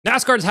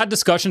NASCAR has had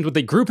discussions with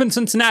a group in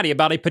Cincinnati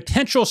about a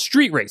potential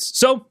street race.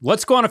 So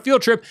let's go on a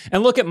field trip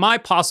and look at my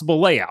possible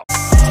layout.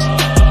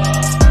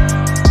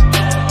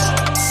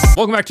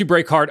 Welcome back to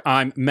BrakeHard.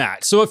 I'm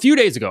Matt. So a few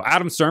days ago,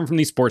 Adam Stern from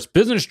the Sports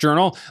Business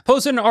Journal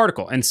posted an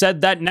article and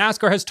said that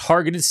NASCAR has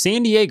targeted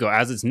San Diego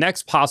as its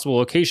next possible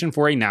location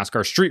for a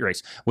NASCAR street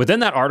race. Within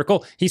that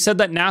article, he said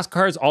that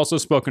NASCAR has also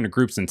spoken to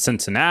groups in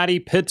Cincinnati,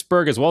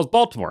 Pittsburgh, as well as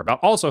Baltimore about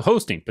also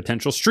hosting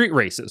potential street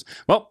races.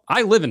 Well,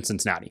 I live in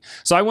Cincinnati,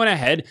 so I went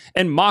ahead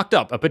and mocked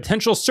up a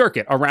potential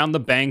circuit around the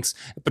banks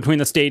between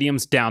the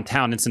stadiums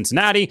downtown in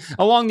Cincinnati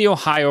along the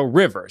Ohio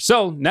River.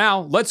 So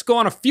now let's go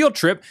on a field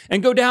trip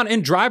and go down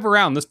and drive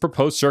around this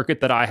proposed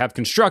circuit that I have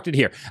constructed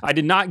here. I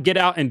did not get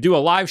out and do a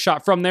live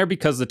shot from there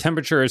because the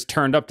temperature is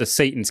turned up to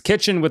Satan's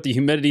kitchen with the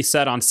humidity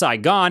set on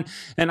Saigon,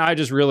 and I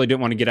just really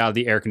didn't want to get out of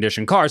the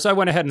air-conditioned car. So I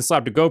went ahead and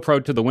slapped a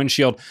GoPro to the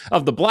windshield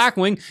of the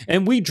Blackwing,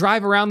 and we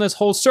drive around this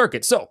whole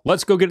circuit. So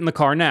let's go get in the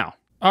car now.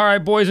 All right,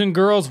 boys and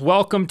girls,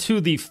 welcome to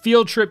the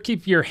field trip.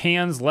 Keep your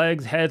hands,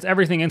 legs, heads,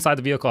 everything inside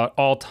the vehicle at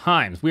all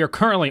times. We are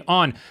currently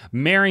on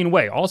Marion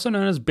Way, also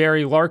known as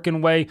Barry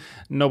Larkin Way.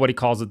 Nobody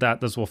calls it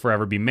that. This will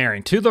forever be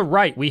Marion. To the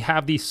right, we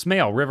have the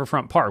Smale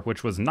Riverfront Park,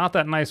 which was not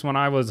that nice when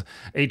I was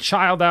a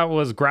child. That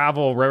was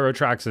gravel, railroad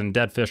tracks, and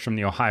dead fish from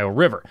the Ohio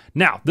River.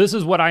 Now, this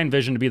is what I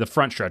envision to be the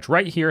front stretch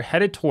right here,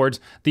 headed towards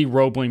the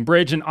Roebling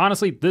Bridge. And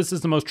honestly, this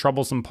is the most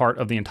troublesome part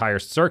of the entire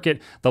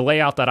circuit, the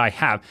layout that I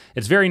have.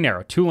 It's very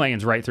narrow, 2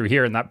 lanes right through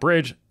here. And that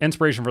bridge,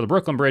 inspiration for the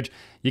Brooklyn Bridge,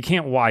 you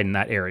can't widen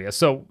that area.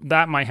 So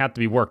that might have to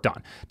be worked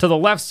on. To the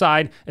left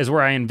side is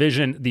where I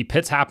envision the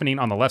pits happening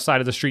on the left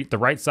side of the street, the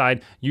right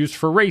side used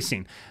for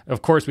racing.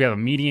 Of course, we have a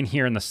median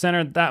here in the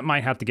center. That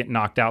might have to get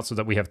knocked out so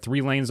that we have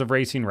 3 lanes of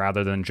racing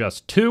rather than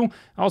just 2.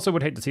 I also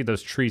would hate to see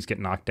those trees get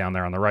knocked down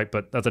there on the right,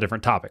 but that's a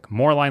different topic.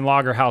 Moorline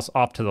Lager House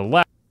off to the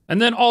left.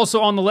 And then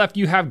also on the left,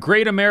 you have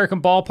Great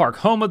American Ballpark,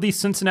 home of the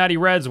Cincinnati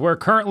Reds, where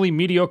currently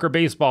mediocre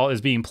baseball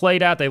is being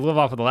played at. They live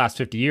off of the last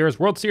 50 years,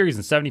 World Series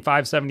in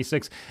 75,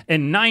 76,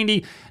 and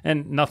 90,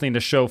 and nothing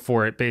to show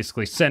for it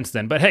basically since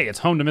then. But hey, it's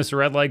home to Mr.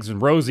 Redlegs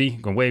and Rosie.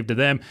 You can wave to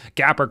them.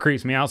 Gapper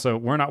creeps me out, so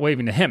we're not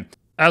waving to him.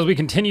 As we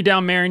continue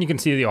down Marion, you can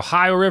see the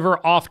Ohio River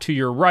off to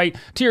your right.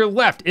 To your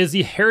left is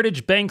the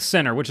Heritage Bank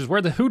Center, which is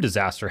where the Who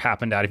disaster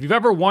happened at. If you've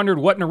ever wondered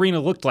what an arena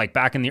looked like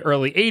back in the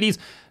early 80s,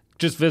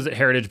 just visit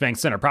Heritage Bank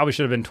Center. Probably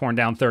should have been torn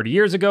down 30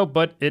 years ago,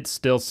 but it's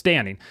still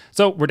standing.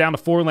 So we're down to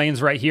 4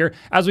 lanes right here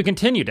as we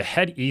continue to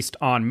head east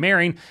on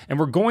Marion, and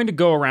we're going to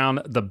go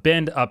around the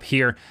bend up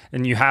here,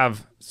 and you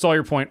have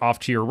Sawyer Point off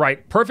to your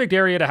right. Perfect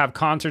area to have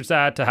concerts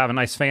at, to have a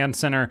nice fan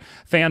center,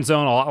 fan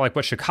zone, a lot like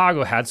what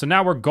Chicago had. So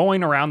now we're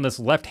going around this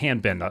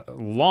left-hand bend, a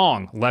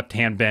long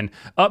left-hand bend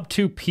up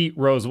to Pete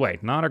Rose Way.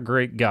 Not a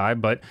great guy,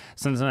 but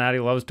Cincinnati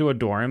loves to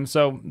adore him,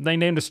 so they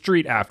named a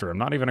street after him.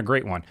 Not even a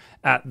great one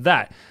at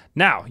that.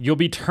 Now, you'll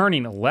be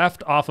turning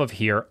left off of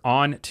here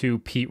on to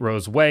Pete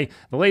Rose Way.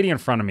 The lady in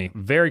front of me,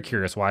 very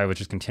curious why I was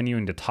just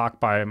continuing to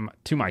talk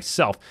to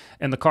myself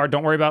in the car.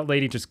 Don't worry about it,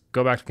 lady. Just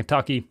go back to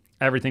Kentucky.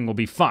 Everything will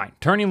be fine.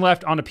 Turning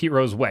left onto Pete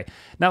Rose Way.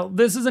 Now,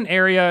 this is an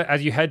area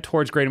as you head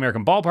towards Great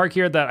American Ballpark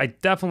here that I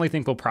definitely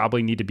think will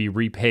probably need to be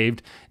repaved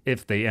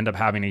if they end up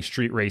having a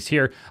street race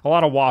here. A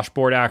lot of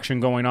washboard action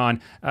going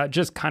on,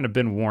 just kind of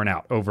been worn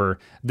out over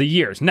the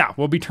years. Now,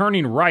 we'll be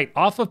turning right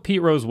off of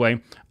Pete Rose Way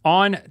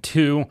on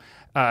to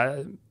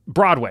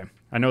Broadway.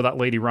 I know that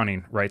lady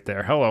running right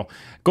there. Hello.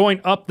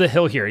 Going up the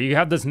hill here, you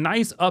have this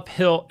nice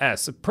uphill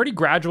S, a pretty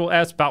gradual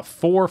S, about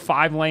 4 or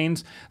 5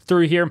 lanes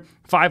through here.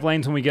 5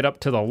 lanes when we get up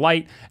to the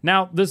light.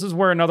 Now, this is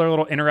where another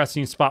little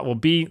interesting spot will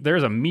be.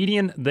 There's a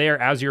median there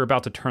as you're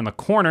about to turn the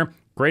corner.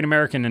 Great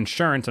American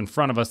Insurance in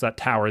front of us, that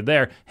tower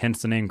there,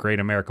 hence the name Great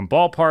American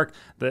Ballpark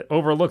that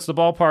overlooks the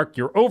ballpark.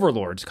 Your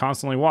overlords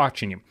constantly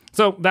watching you.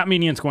 So that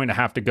median's going to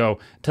have to go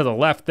to the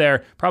left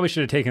there. Probably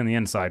should have taken the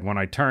inside when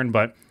I turned,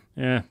 but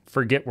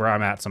forget where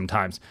I'm at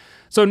sometimes.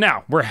 So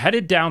now we're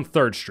headed down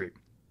 3rd Street.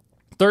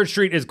 3rd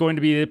Street is going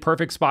to be the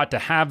perfect spot to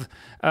have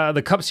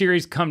the Cup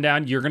Series come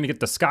down. You're going to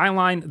get the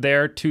skyline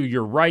there to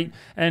your right,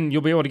 and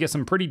you'll be able to get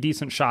some pretty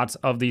decent shots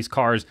of these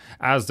cars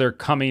as they're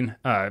coming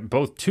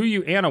both to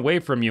you and away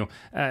from you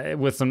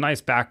with some nice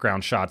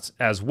background shots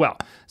as well.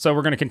 So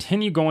we're going to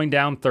continue going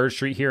down 3rd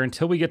Street here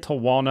until we get to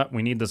Walnut.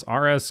 We need this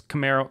RS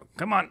Camaro.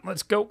 Come on,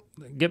 let's go.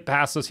 Get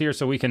past us here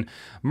so we can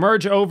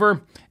merge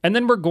over, and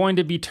then we're going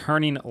to be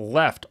turning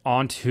left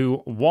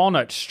onto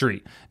Walnut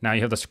Street. Now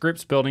you have the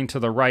Scripps building to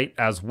the right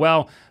as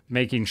well,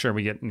 making sure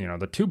we get,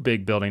 the 2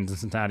 big buildings in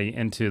Cincinnati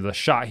into the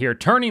shot here.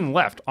 Turning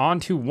left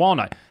onto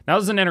Walnut. Now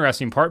this is an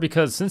interesting part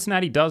because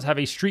Cincinnati does have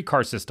a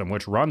streetcar system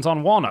which runs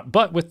on Walnut,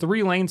 but with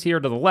 3 lanes here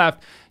to the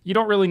left, you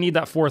don't really need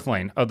that 4th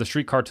lane of the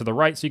streetcar to the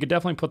right, so you could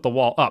definitely put the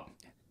wall up.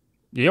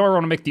 You don't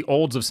want to make the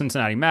olds of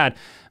Cincinnati mad,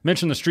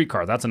 Mention the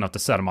streetcar, that's enough to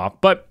set them off.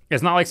 But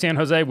it's not like San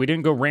Jose, we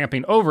didn't go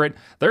ramping over it.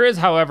 There is,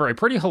 however, a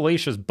pretty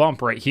hellacious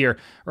bump right here,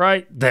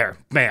 right there,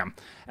 bam.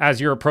 As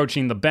you're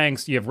approaching the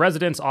banks, you have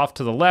residents off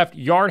to the left,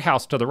 yard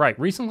house to the right,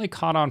 recently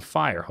caught on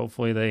fire.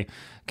 Hopefully they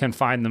can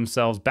find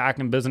themselves back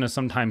in business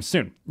sometime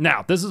soon.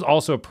 Now, this is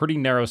also a pretty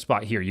narrow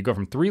spot here. You go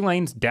from 3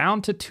 lanes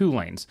down to 2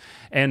 lanes,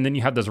 and then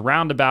you have this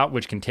roundabout,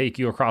 which can take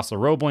you across the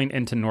Roebling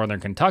into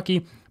northern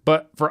Kentucky.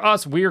 But for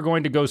us, we are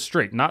going to go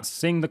straight, not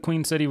sing the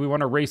Queen City. We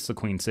want to race the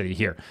Queen City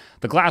here.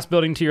 The glass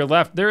building to your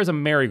left, there is a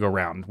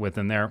merry-go-round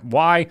within there.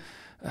 Why?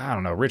 I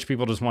don't know. Rich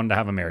people just wanted to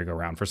have a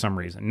merry-go-round for some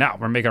reason. Now,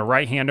 we're making a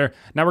right-hander.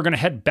 Now we're going to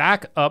head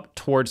back up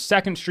towards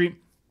 2nd Street.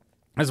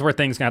 This is where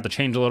things gonna have to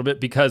change a little bit,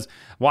 because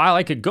while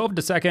I could go up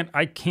to 2nd,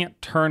 I can't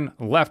turn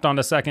left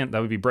onto 2nd.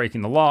 That would be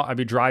breaking the law. I'd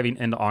be driving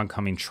into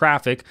oncoming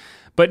traffic.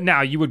 But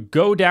now you would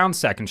go down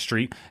 2nd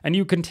Street and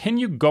you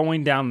continue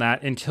going down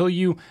that until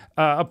you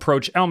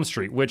approach Elm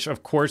Street, which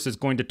of course is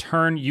going to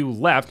turn you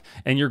left,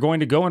 and you're going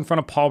to go in front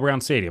of Paul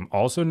Brown Stadium,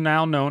 also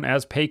now known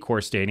as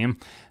Paycor Stadium.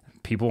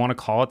 People want to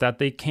call it that,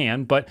 they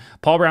can, but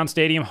Paul Brown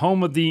Stadium,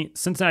 home of the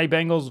Cincinnati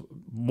Bengals,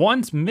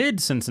 once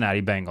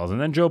mid-Cincinnati Bengals, and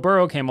then Joe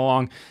Burrow came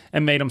along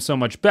and made them so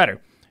much better.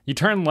 You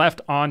turn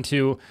left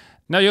onto,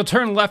 now you'll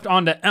turn left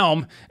onto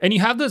Elm, and you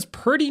have this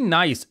pretty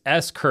nice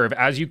S-curve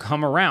as you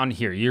come around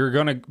here. You're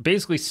going to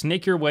basically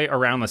snake your way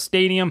around the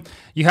stadium.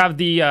 You have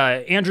the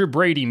Andrew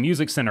Brady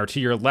Music Center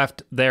to your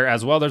left there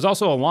as well. There's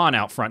also a lawn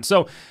out front.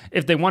 So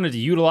if they wanted to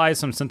utilize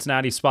some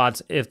Cincinnati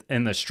spots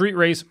in the street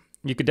race,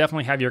 you could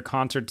definitely have your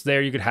concerts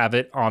there. You could have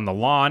it on the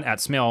lawn at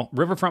Smale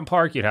Riverfront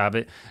Park. You'd have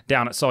it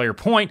down at Sawyer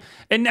Point.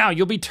 And now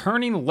you'll be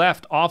turning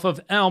left off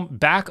of Elm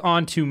back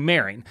onto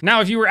Marion.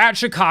 Now, if you were at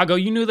Chicago,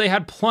 you knew they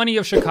had plenty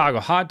of Chicago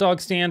hot dog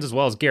stands as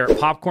well as Garrett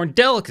popcorn,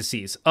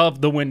 delicacies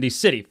of the Windy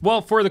City.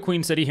 Well, for the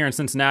Queen City here in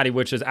Cincinnati,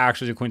 which is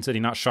actually the Queen City,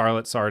 not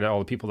Charlotte. Sorry to all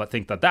the people that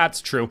think that that's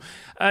true.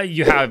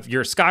 You have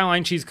your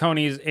Skyline cheese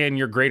conies and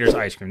your Grater's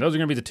ice cream. Those are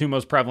going to be the 2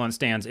 most prevalent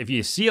stands. If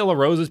you see a La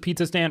Rosa's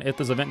pizza stand, if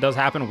this event does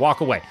happen,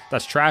 walk away.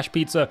 That's trash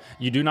pizza.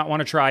 You do not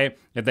want to try it.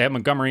 If they have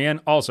Montgomery Inn,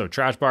 also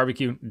trash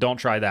barbecue, don't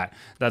try that.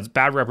 That's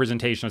bad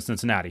representation of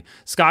Cincinnati.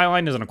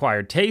 Skyline is an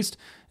acquired taste,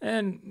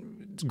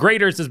 and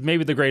Grater's is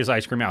maybe the greatest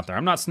ice cream out there.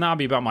 I'm not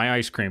snobby about my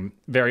ice cream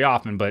very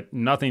often, but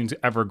nothing's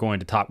ever going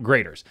to top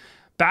Grater's.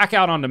 Back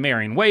out onto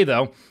Marion Way,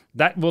 though,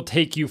 that will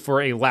take you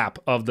for a lap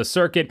of the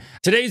circuit.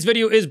 Today's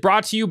video is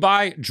brought to you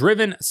by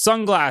Driven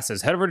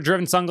Sunglasses. Head over to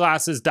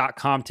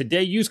drivensunglasses.com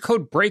today. Use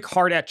code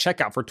BrakeHard at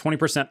checkout for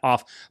 20%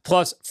 off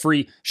plus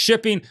free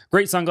shipping.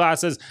 Great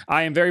sunglasses.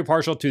 I am very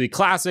partial to the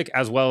classic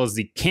as well as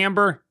the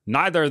camber.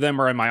 Neither of them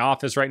are in my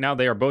office right now.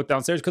 They are both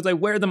downstairs because I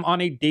wear them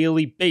on a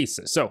daily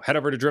basis. So head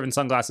over to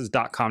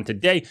drivensunglasses.com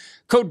today.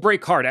 Code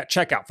BrakeHard at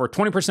checkout for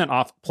 20%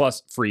 off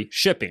plus free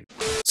shipping.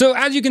 So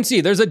as you can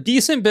see, there's a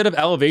decent bit of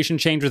elevation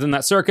change within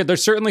that circuit.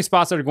 There's certainly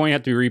spots that are going to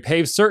have to be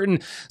repaved.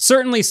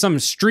 Certainly some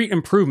street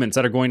improvements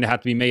that are going to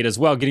have to be made as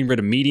well, getting rid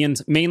of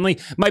medians mainly.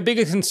 My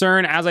biggest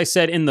concern, as I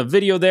said in the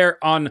video there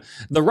on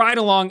the ride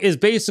along, is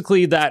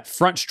basically that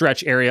front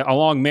stretch area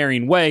along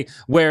Marion Way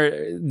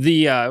where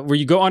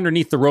you go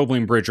underneath the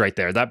Roebling Bridge right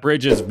there. That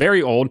bridge is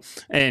very old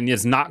and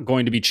is not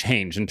going to be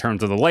changed in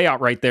terms of the layout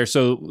right there.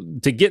 So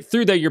to get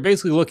through there, you're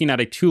basically looking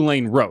at a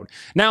 2-lane road.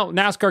 Now,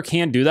 NASCAR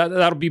can do that.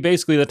 That'll be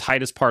basically the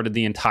tightest part of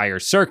the entire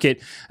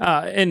circuit.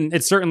 And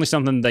it's certainly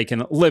something they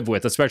can live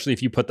with, especially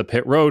if you put the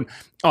pit road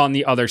on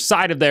the other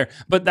side of there.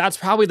 But that's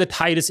probably the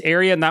tightest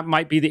area, and that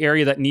might be the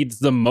area that needs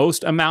the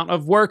most amount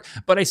of work.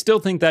 But I still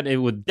think that it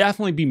would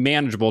definitely be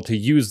manageable to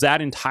use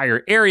that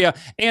entire area,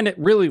 and it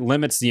really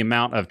limits the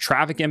amount of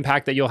traffic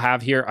impact that you'll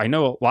have here. I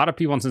know a lot of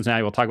people in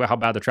Cincinnati will talk about how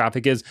bad the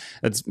traffic is.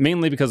 It's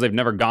mainly because they've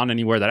never gone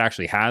anywhere that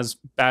actually has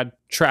bad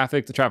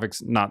traffic. The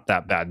traffic's not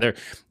that bad.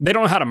 They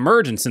don't know how to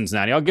merge in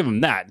Cincinnati. I'll give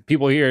them that.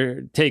 People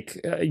here take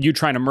you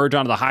trying to merge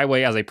onto the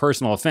highway as a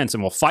personal offense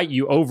and will fight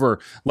you over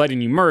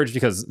letting you merge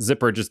because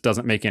zipper just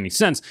doesn't make any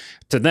sense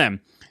to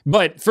them.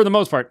 But for the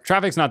most part,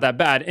 traffic's not that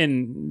bad,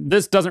 and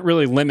this doesn't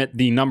really limit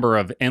the number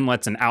of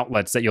inlets and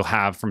outlets that you'll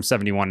have from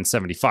 71 and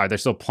 75.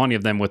 There's still plenty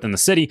of them within the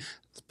city.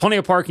 Plenty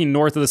of parking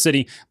north of the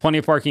city, plenty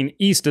of parking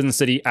east of the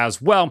city as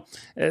well.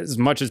 As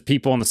much as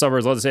people in the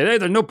suburbs love to say, hey,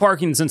 there's no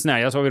parking in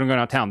Cincinnati, that's why we don't go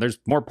downtown. There's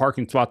more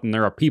parking spots than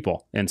there are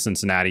people in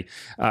Cincinnati.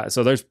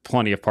 So there's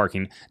plenty of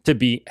parking to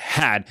be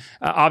had.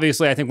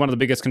 Obviously, I think one of the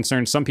biggest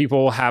concerns some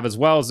people will have as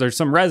well is there's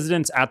some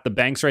residents at the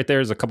banks right there.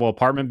 There's a couple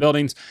apartment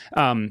buildings.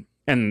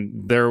 And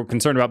they're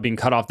concerned about being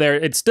cut off there.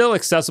 It's still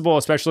accessible,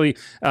 especially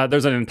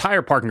there's an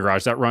entire parking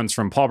garage that runs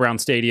from Paul Brown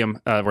Stadium,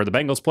 where the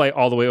Bengals play,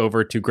 all the way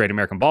over to Great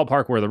American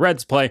Ballpark, where the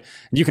Reds play.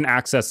 You can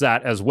access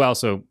that as well.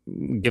 So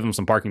give them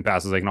some parking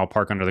passes. They can all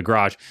park under the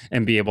garage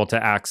and be able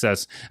to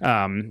access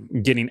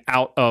getting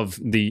out of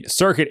the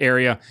circuit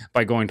area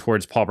by going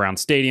towards Paul Brown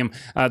Stadium.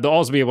 They'll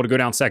also be able to go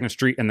down 2nd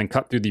Street and then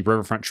cut through the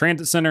Riverfront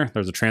Transit Center.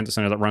 There's a transit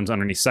center that runs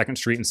underneath 2nd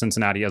Street in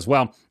Cincinnati as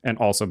well, and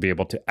also be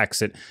able to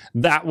exit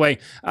that way.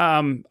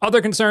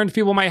 Other concerns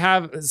people might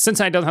have,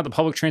 Cincinnati doesn't have the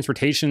public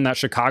transportation that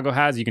Chicago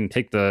has. You can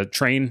take the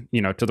train,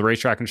 to the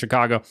racetrack in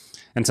Chicago.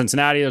 And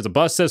Cincinnati, there's a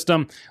bus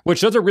system,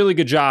 which does a really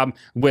good job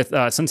with,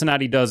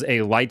 Cincinnati does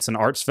a Lights and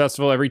Arts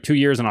Festival every 2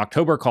 years in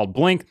October called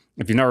Blink.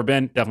 If you've never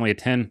been, definitely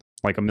attend.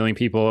 Like 1 million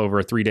people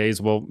over 3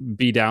 days will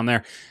be down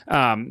there.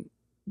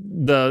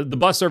 The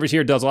bus service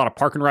here does a lot of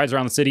parking rides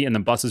around the city and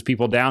then buses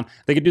people down.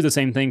 They could do the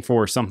same thing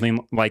for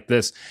something like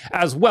this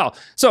as well.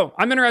 So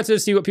I'm interested to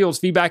see what people's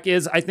feedback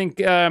is. I think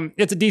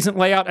it's a decent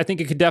layout. I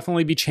think it could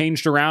definitely be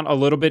changed around a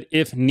little bit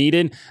if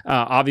needed.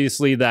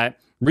 Obviously, that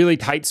really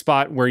tight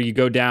spot where you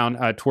go down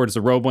towards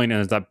the road lane and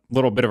there's that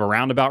little bit of a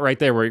roundabout right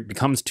there where it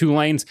becomes 2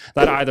 lanes,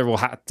 that either will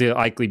have to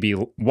likely be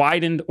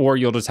widened or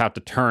you'll just have to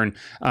turn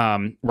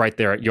right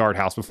there at Yard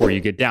House before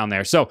you get down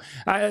there. So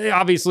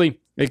obviously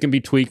it can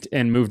be tweaked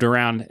and moved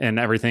around and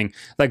everything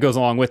that goes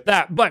along with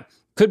that, but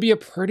could be a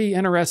pretty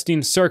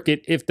interesting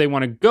circuit if they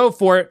want to go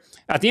for it.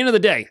 At the end of the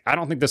day, I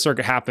don't think the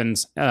circuit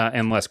happens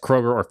unless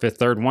Kroger or Fifth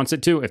Third wants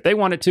it to. If they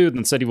want it to,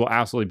 then the city will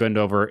absolutely bend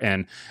over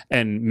and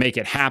make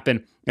it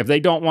happen. If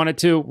they don't want it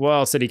to,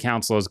 well, city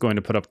council is going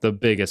to put up the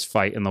biggest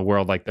fight in the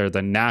world, like they're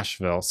the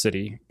Nashville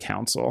City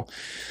Council,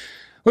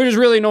 which is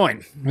really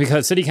annoying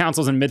because city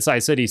councils in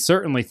mid-sized cities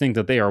certainly think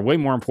that they are way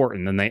more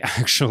important than they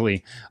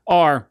actually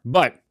are,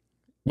 but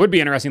would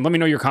be interesting. Let me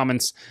know your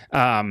comments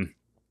on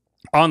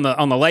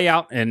the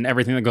layout and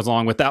everything that goes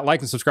along with that. Like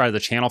and subscribe to the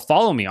channel.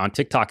 Follow me on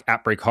TikTok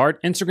at BrakeHard,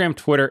 Instagram,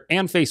 Twitter,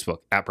 and Facebook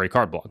at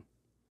BrakeHardBlog.